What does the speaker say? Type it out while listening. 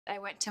I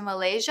went to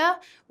Malaysia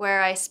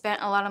where I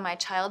spent a lot of my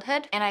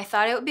childhood, and I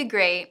thought it would be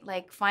great,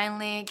 like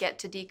finally get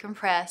to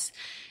decompress,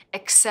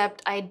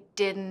 except I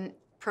didn't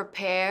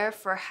prepare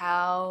for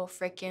how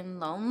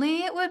freaking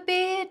lonely it would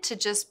be to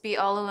just be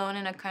all alone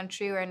in a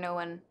country where no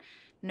one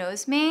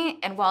knows me,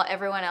 and while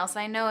everyone else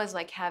I know is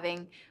like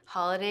having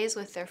holidays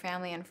with their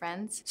family and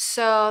friends.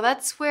 So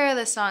that's where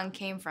the song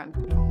came from.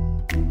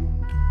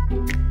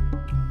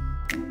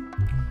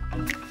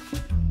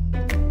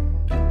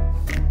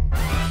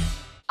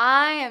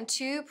 I am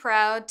too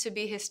proud to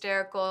be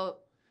hysterical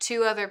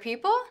to other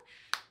people,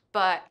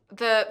 but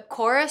the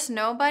chorus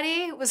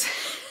Nobody was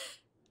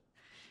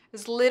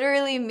was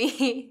literally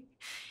me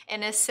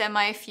in a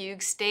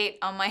semi-fugue state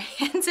on my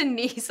hands and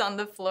knees on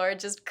the floor,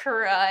 just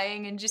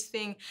crying and just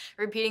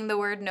repeating the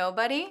word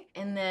nobody.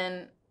 And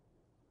then,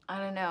 I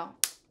don't know,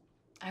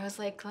 I was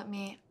like, let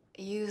me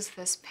use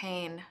this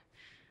pain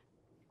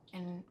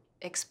and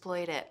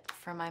exploit it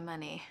for my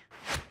money.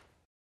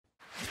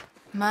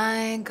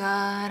 My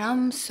God,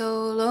 I'm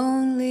so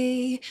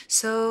lonely,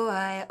 so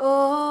I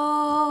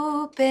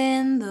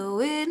open the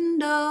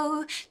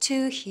window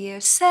to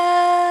hear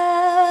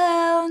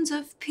sounds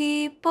of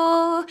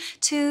people,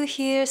 to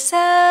hear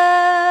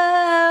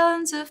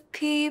sounds of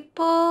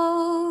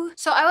people.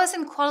 So I was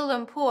in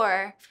Kuala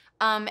Lumpur,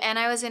 and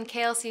I was in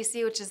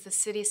KLCC, which is the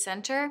city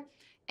center,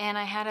 and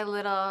I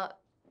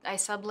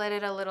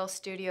subletted a little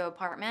studio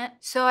apartment.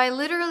 So I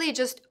literally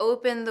just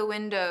opened the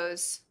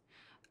windows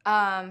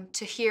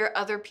to hear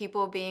other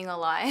people being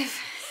alive.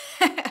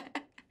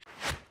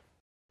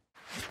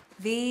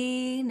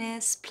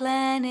 Venus,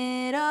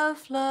 planet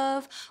of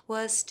love,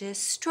 was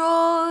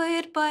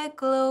destroyed by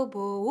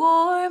global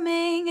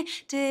warming.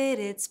 Did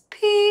its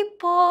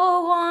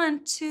people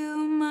want too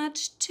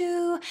much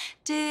too?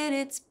 Did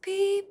its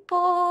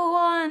people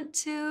want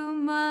too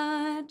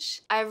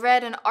much? I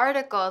read an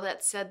article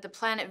that said the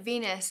planet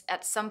Venus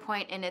at some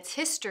point in its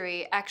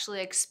history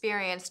actually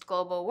experienced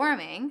global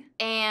warming.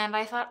 And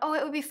I thought, oh,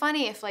 it would be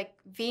funny if like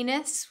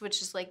Venus,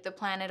 which is like the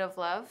planet of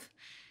love,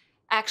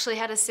 actually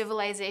had a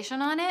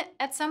civilization on it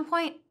at some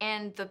point,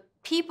 and the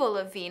people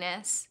of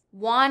Venus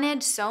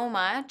wanted so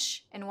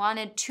much and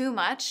wanted too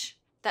much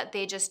that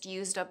they just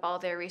used up all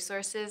their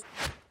resources.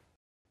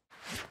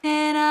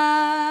 And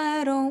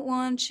I don't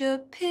want your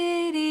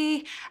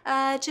pity,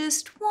 I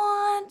just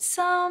want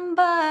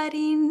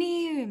somebody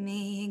near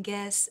me.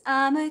 Guess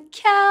I'm a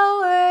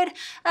coward,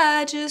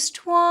 I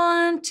just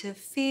want to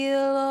feel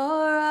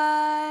alright.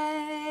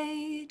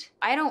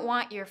 I don't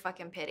want your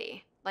fucking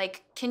pity.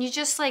 Like, can you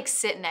just like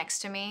sit next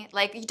to me?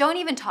 Like, you don't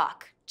even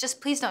talk.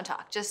 Just please don't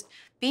talk. Just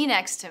be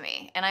next to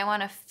me. And I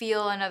want to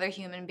feel another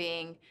human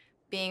being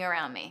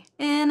around me.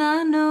 And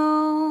I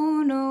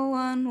know no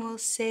one will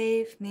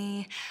save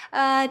me.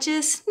 I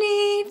just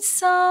need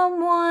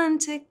someone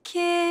to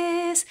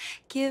kiss.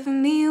 Give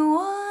me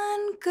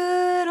one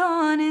good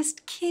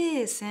honest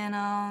kiss and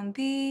I'll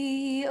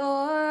be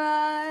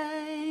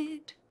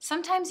alright.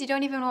 Sometimes you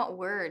don't even want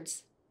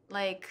words.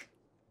 Like,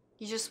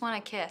 you just want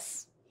a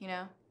kiss, you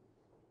know?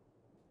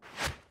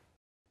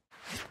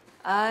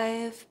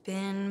 I've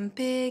been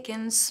big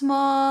and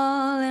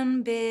small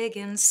and big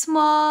and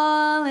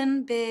small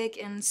and big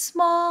and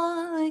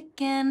small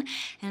again,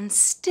 and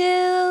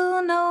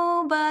still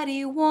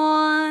nobody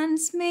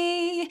wants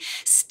me,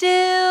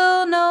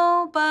 still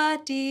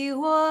nobody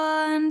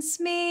wants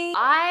me.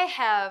 I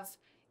have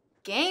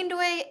gained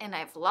weight and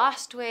I've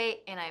lost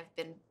weight and I've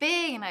been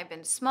big and I've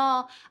been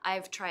small.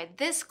 I've tried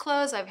this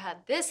clothes, I've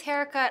had this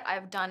haircut,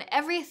 I've done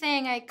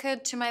everything I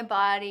could to my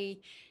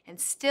body, and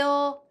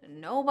still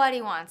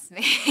nobody wants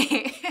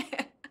me.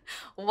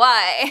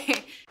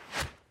 Why?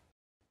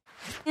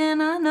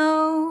 And I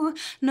know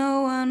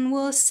no one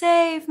will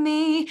save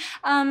me.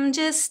 I'm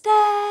just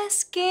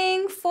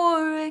asking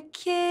for a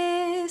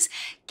kiss.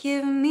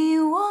 Give me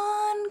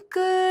one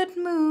good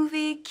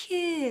movie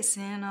kiss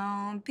and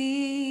I'll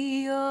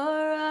be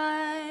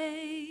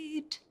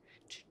alright.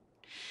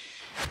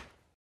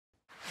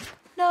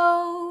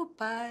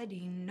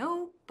 Nobody,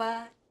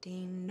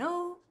 nobody,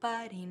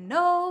 nobody,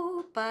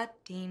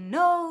 nobody,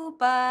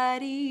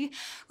 nobody.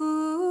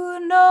 Ooh,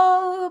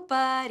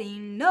 nobody,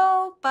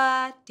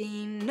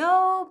 nobody,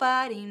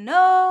 nobody,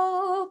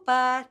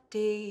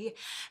 nobody.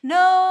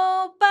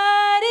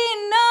 Nobody,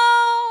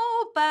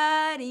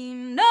 nobody,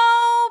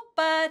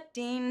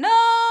 nobody, nobody,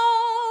 nobody,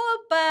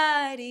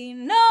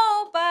 nobody, nobody,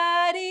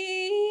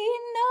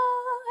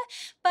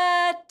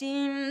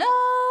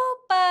 nobody,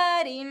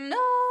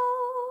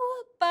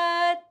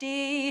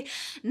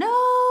 nobody,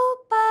 nobody,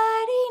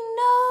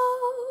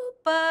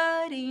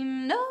 nobody, nobody,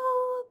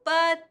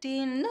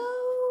 nobody,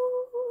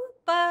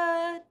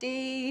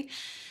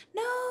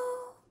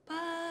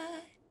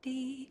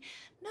 nobody,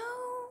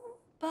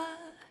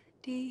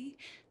 nobody,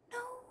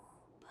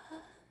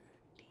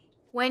 nobody.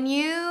 When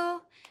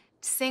you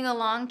sing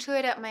along to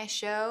it at my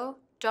show,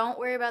 don't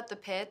worry about the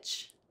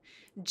pitch.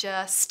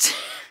 Just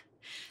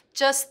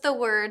the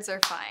words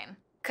are fine,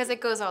 because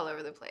it goes all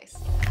over the place.